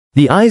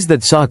The eyes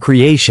that saw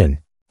creation,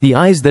 the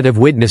eyes that have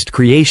witnessed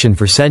creation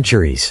for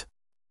centuries.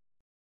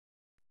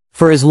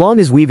 For as long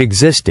as we've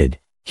existed,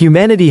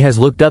 humanity has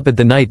looked up at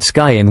the night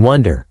sky in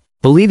wonder,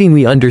 believing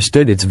we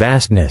understood its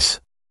vastness.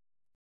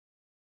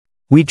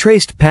 We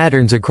traced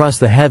patterns across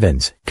the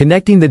heavens,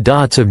 connecting the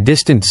dots of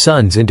distant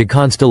suns into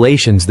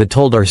constellations that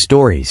told our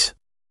stories.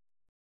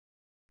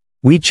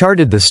 We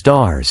charted the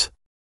stars,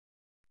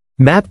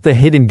 mapped the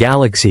hidden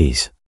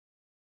galaxies,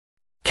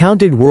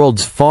 counted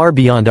worlds far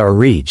beyond our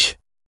reach.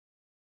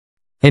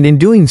 And in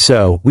doing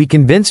so, we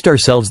convinced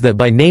ourselves that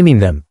by naming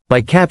them, by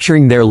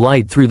capturing their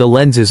light through the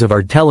lenses of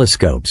our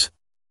telescopes,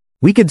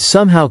 we could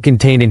somehow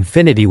contain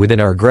infinity within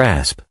our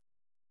grasp.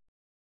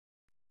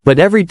 But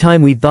every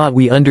time we thought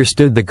we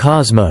understood the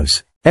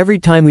cosmos, every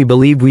time we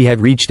believed we had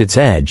reached its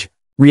edge,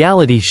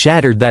 reality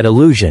shattered that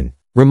illusion,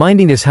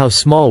 reminding us how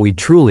small we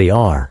truly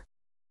are.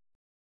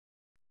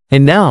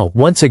 And now,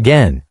 once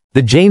again,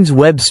 the James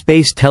Webb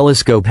Space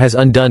Telescope has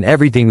undone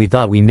everything we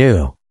thought we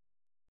knew.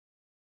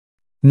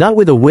 Not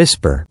with a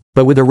whisper,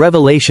 but with a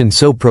revelation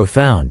so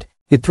profound,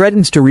 it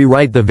threatens to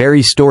rewrite the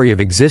very story of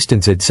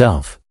existence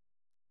itself.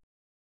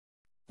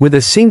 With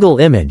a single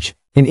image,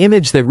 an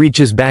image that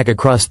reaches back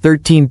across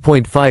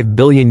 13.5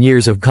 billion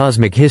years of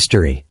cosmic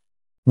history,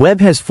 Webb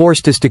has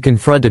forced us to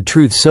confront a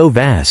truth so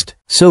vast,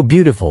 so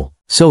beautiful,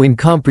 so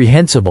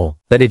incomprehensible,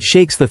 that it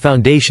shakes the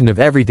foundation of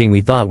everything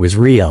we thought was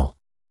real.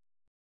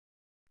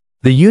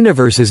 The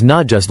universe is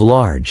not just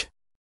large.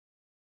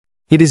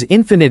 It is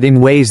infinite in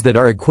ways that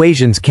our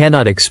equations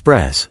cannot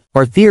express,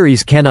 our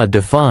theories cannot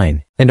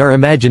define, and our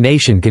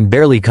imagination can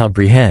barely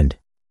comprehend.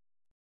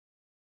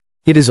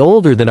 It is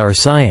older than our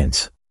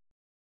science,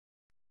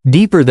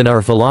 deeper than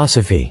our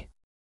philosophy,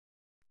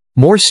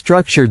 more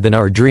structured than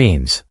our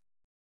dreams,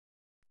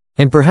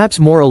 and perhaps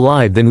more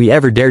alive than we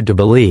ever dared to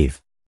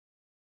believe.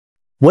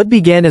 What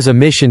began as a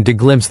mission to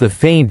glimpse the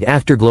faint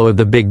afterglow of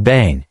the Big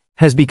Bang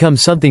has become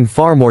something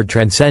far more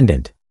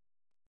transcendent.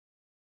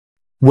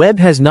 Webb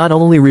has not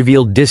only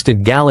revealed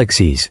distant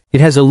galaxies,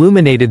 it has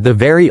illuminated the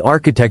very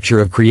architecture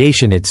of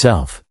creation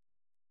itself.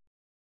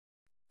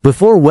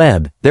 Before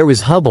Webb, there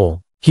was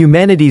Hubble,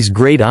 humanity's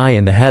great eye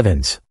in the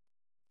heavens.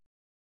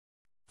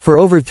 For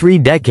over 3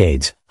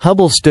 decades,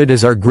 Hubble stood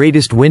as our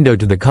greatest window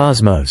to the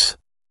cosmos.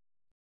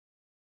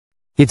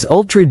 Its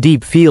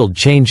ultra-deep field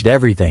changed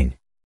everything.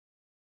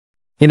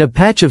 In a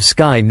patch of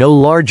sky no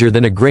larger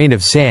than a grain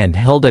of sand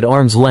held at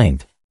arm's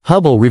length,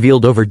 Hubble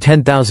revealed over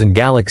 10,000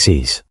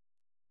 galaxies.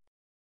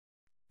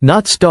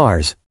 Not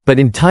stars, but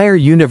entire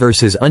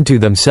universes unto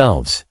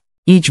themselves,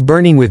 each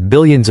burning with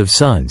billions of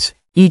suns,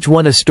 each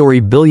one a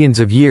story billions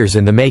of years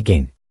in the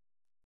making.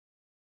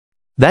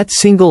 That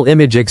single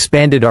image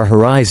expanded our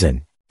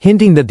horizon,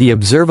 hinting that the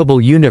observable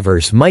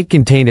universe might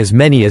contain as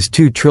many as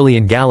 2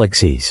 trillion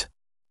galaxies.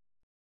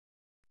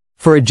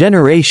 For a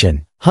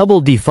generation,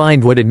 Hubble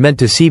defined what it meant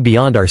to see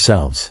beyond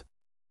ourselves.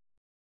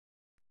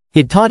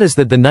 It taught us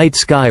that the night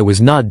sky was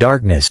not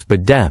darkness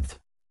but depth.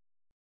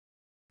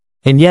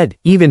 And yet,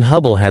 even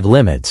Hubble had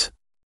limits.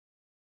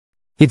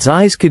 Its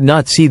eyes could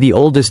not see the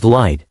oldest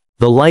light,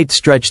 the light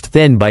stretched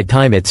thin by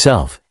time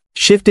itself,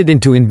 shifted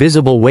into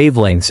invisible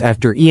wavelengths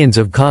after eons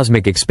of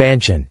cosmic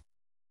expansion.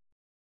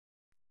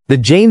 The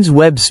James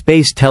Webb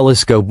Space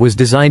Telescope was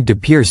designed to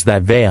pierce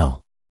that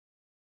veil.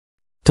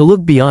 To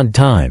look beyond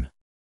time.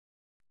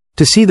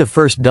 To see the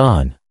first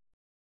dawn.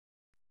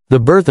 The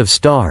birth of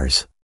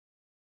stars.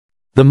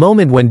 The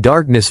moment when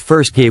darkness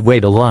first gave way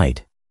to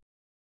light.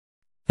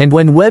 And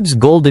when Webb's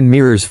golden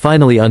mirrors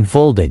finally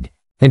unfolded,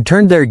 and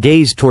turned their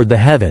gaze toward the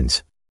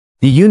heavens,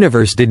 the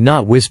universe did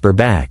not whisper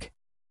back.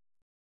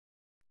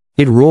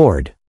 It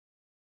roared.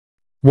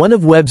 One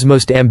of Webb's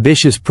most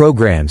ambitious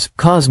programs,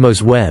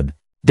 Cosmos Webb,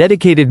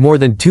 dedicated more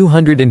than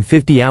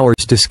 250 hours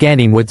to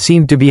scanning what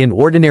seemed to be an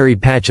ordinary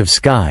patch of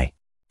sky,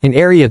 an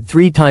area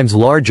 3 times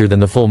larger than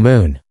the full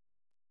moon.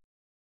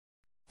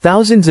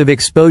 Thousands of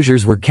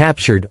exposures were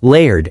captured,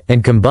 layered,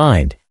 and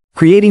combined,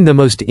 creating the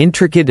most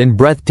intricate and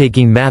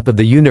breathtaking map of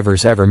the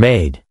universe ever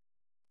made.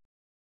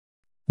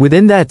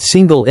 Within that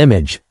single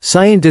image,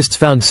 scientists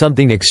found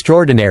something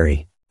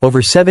extraordinary: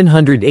 over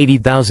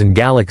 780,000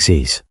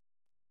 galaxies.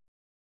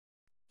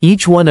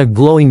 Each one a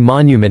glowing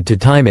monument to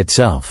time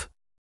itself.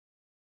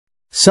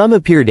 Some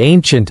appeared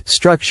ancient,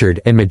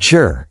 structured, and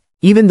mature,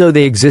 even though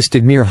they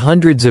existed mere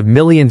hundreds of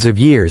millions of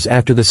years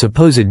after the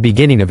supposed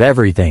beginning of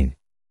everything.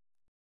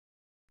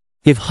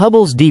 If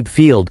Hubble's deep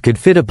field could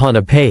fit upon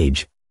a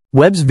page,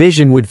 Webb's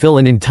vision would fill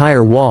an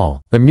entire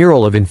wall, a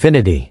mural of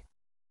infinity.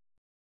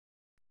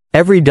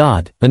 Every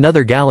dot,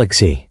 another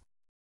galaxy.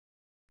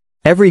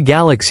 Every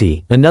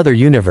galaxy, another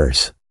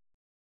universe.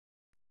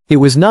 It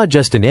was not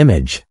just an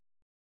image.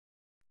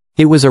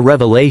 It was a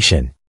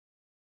revelation.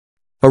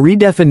 A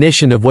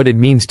redefinition of what it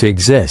means to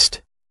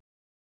exist.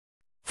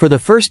 For the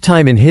first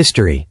time in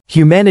history,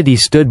 humanity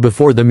stood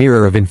before the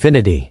mirror of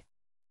infinity.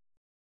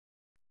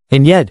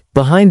 And yet,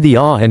 behind the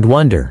awe and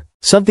wonder,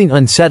 something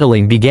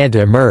unsettling began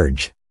to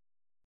emerge.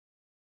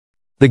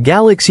 The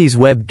galaxies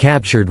Webb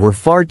captured were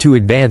far too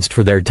advanced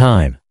for their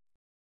time.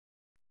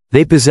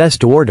 They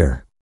possessed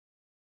order,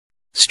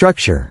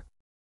 structure,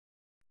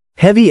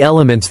 heavy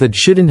elements that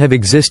shouldn't have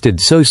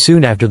existed so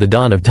soon after the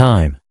dawn of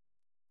time.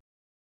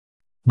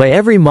 By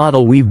every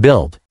model we've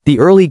built, the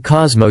early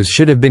cosmos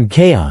should have been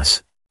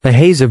chaos, a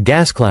haze of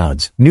gas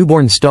clouds,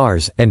 newborn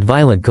stars, and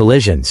violent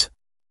collisions.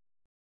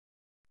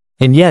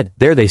 And yet,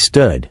 there they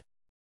stood.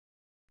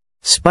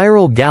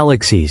 Spiral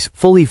galaxies,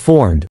 fully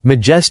formed,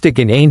 majestic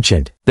and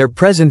ancient, their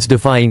presence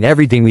defying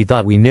everything we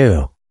thought we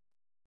knew.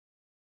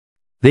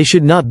 They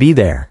should not be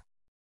there.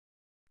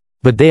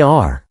 But they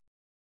are.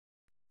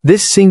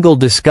 This single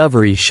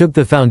discovery shook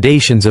the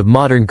foundations of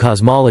modern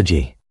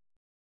cosmology.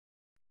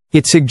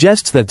 It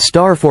suggests that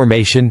star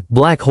formation,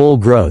 black hole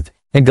growth,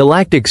 and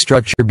galactic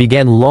structure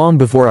began long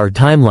before our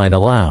timeline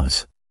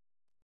allows.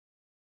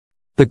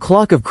 The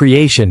clock of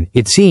creation,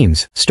 it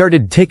seems,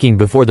 started ticking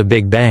before the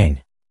Big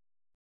Bang.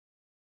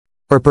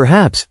 Or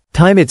perhaps,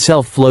 time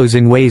itself flows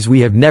in ways we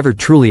have never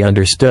truly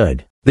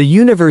understood. The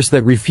universe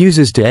that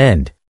refuses to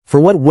end, for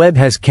what Webb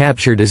has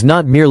captured is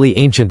not merely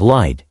ancient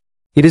light.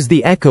 It is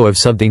the echo of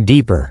something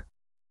deeper.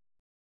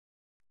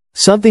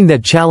 Something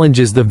that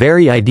challenges the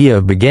very idea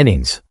of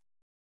beginnings.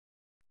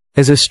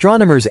 As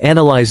astronomers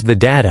analyzed the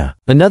data,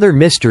 another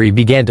mystery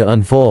began to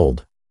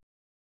unfold.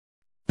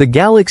 The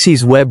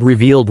galaxies Webb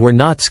revealed were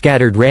not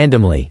scattered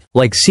randomly,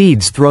 like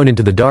seeds thrown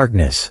into the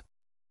darkness.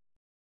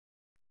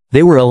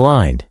 They were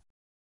aligned.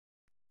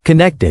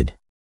 Connected.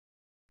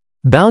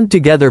 Bound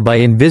together by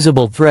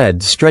invisible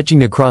threads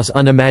stretching across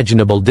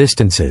unimaginable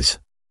distances.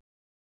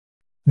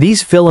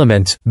 These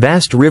filaments,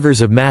 vast rivers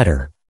of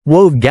matter,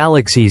 wove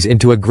galaxies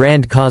into a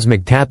grand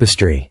cosmic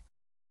tapestry.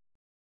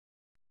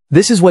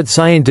 This is what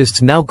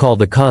scientists now call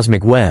the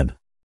cosmic web.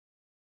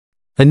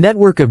 A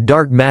network of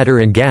dark matter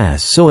and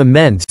gas so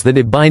immense that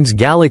it binds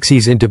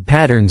galaxies into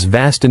patterns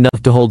vast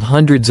enough to hold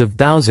hundreds of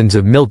thousands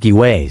of Milky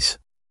Ways.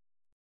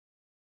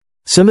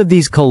 Some of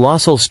these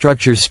colossal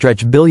structures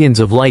stretch billions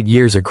of light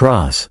years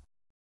across.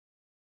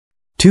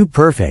 Too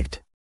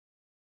perfect.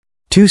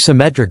 Too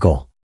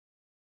symmetrical.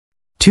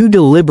 Too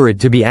deliberate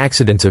to be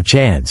accidents of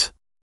chance.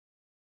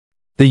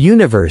 The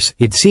universe,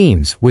 it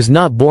seems, was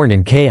not born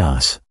in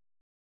chaos.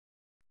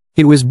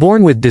 It was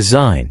born with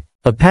design,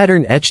 a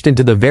pattern etched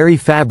into the very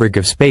fabric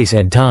of space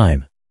and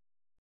time.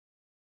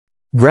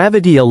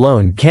 Gravity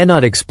alone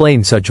cannot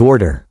explain such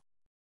order.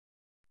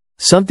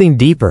 Something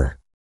deeper.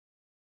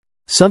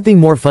 Something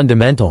more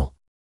fundamental.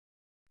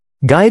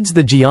 Guides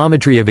the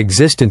geometry of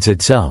existence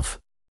itself.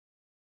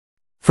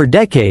 For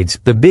decades,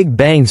 the Big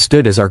Bang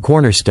stood as our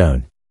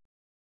cornerstone.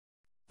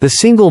 The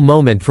single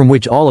moment from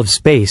which all of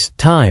space,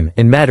 time,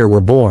 and matter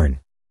were born.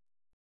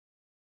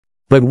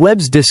 But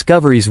Webb's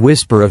discoveries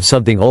whisper of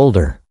something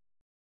older.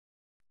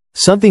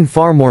 Something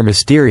far more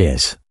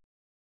mysterious.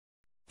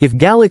 If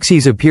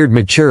galaxies appeared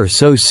mature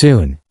so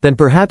soon, then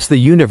perhaps the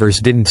universe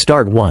didn't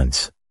start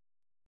once.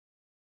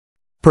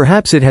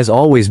 Perhaps it has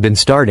always been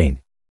starting.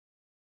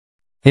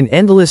 An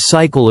endless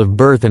cycle of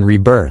birth and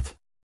rebirth.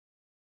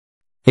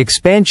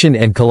 Expansion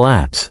and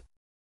collapse.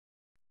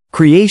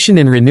 Creation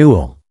and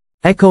renewal,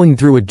 echoing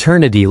through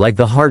eternity like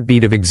the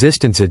heartbeat of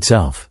existence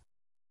itself.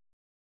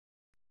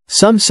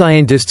 Some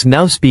scientists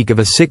now speak of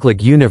a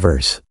cyclic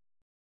universe.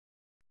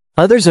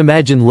 Others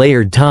imagine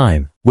layered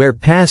time, where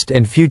past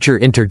and future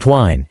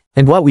intertwine,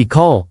 and what we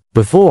call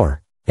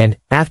before and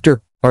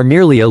after are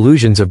merely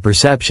illusions of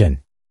perception.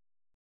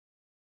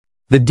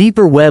 The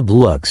deeper Webb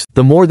looks,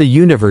 the more the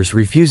universe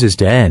refuses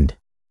to end.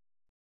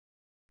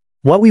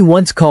 What we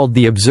once called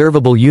the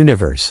observable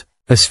universe,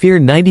 a sphere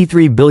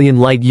 93 billion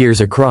light-years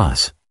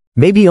across,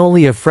 may be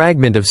only a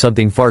fragment of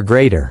something far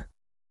greater.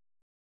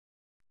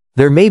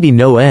 There may be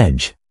no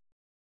edge.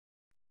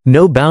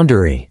 No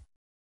boundary.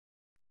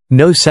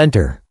 No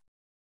center.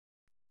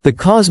 The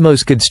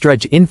cosmos could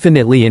stretch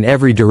infinitely in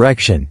every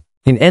direction,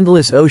 an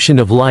endless ocean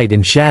of light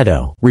and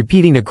shadow,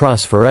 repeating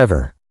across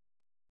forever.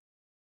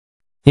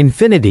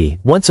 Infinity,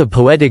 once a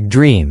poetic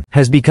dream,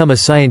 has become a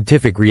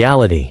scientific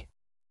reality.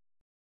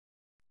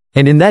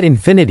 And in that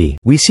infinity,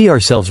 we see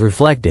ourselves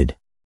reflected.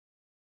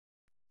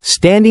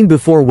 Standing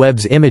before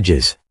Webb's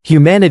images,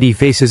 humanity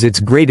faces its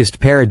greatest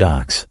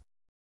paradox.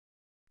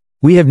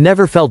 We have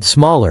never felt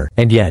smaller,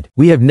 and yet,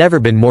 we have never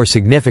been more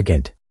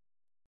significant.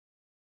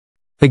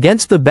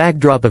 Against the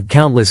backdrop of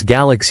countless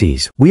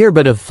galaxies, we are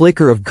but a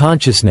flicker of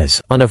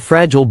consciousness on a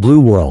fragile blue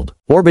world,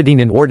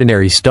 orbiting an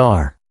ordinary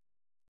star.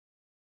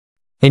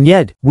 And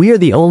yet, we are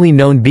the only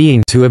known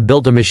beings who have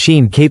built a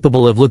machine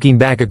capable of looking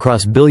back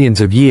across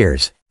billions of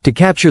years, to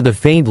capture the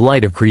faint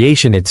light of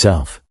creation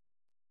itself.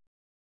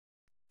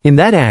 In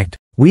that act,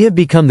 we have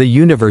become the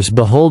universe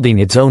beholding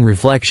its own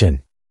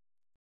reflection.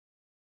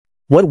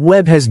 What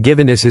Webb has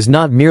given us is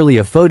not merely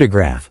a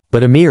photograph,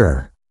 but a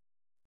mirror.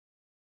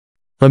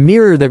 A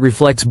mirror that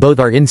reflects both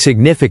our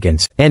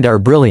insignificance and our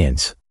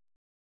brilliance.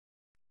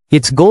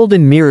 Its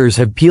golden mirrors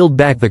have peeled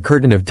back the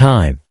curtain of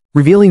time,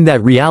 revealing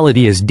that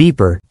reality is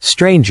deeper,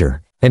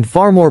 stranger, and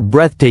far more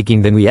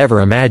breathtaking than we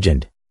ever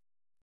imagined.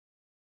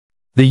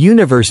 The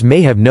universe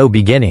may have no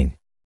beginning.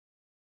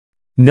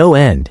 No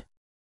end.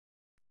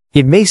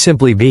 It may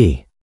simply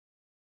be.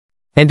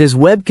 And as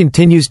Webb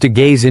continues to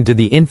gaze into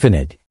the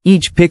infinite,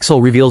 Each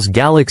pixel reveals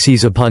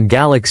galaxies upon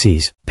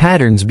galaxies,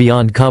 patterns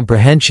beyond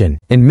comprehension,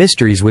 and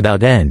mysteries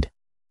without end.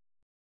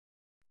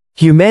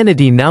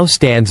 Humanity now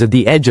stands at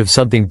the edge of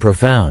something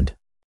profound.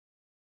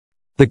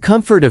 The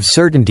comfort of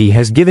certainty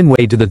has given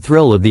way to the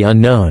thrill of the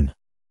unknown.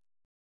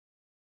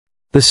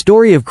 The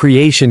story of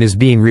creation is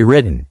being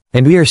rewritten,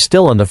 and we are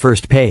still on the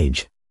first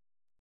page.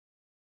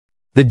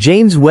 The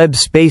James Webb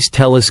Space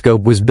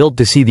Telescope was built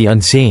to see the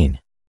unseen.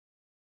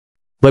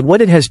 But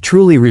what it has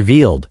truly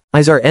revealed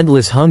is our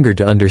endless hunger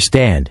to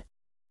understand.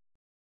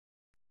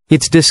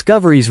 Its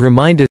discoveries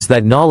remind us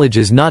that knowledge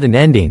is not an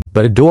ending,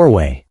 but a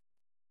doorway.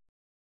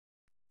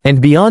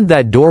 And beyond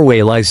that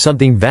doorway lies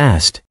something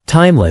vast,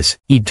 timeless,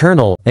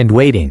 eternal, and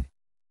waiting.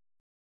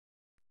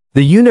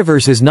 The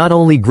universe is not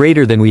only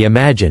greater than we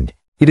imagined,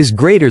 it is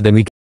greater than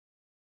we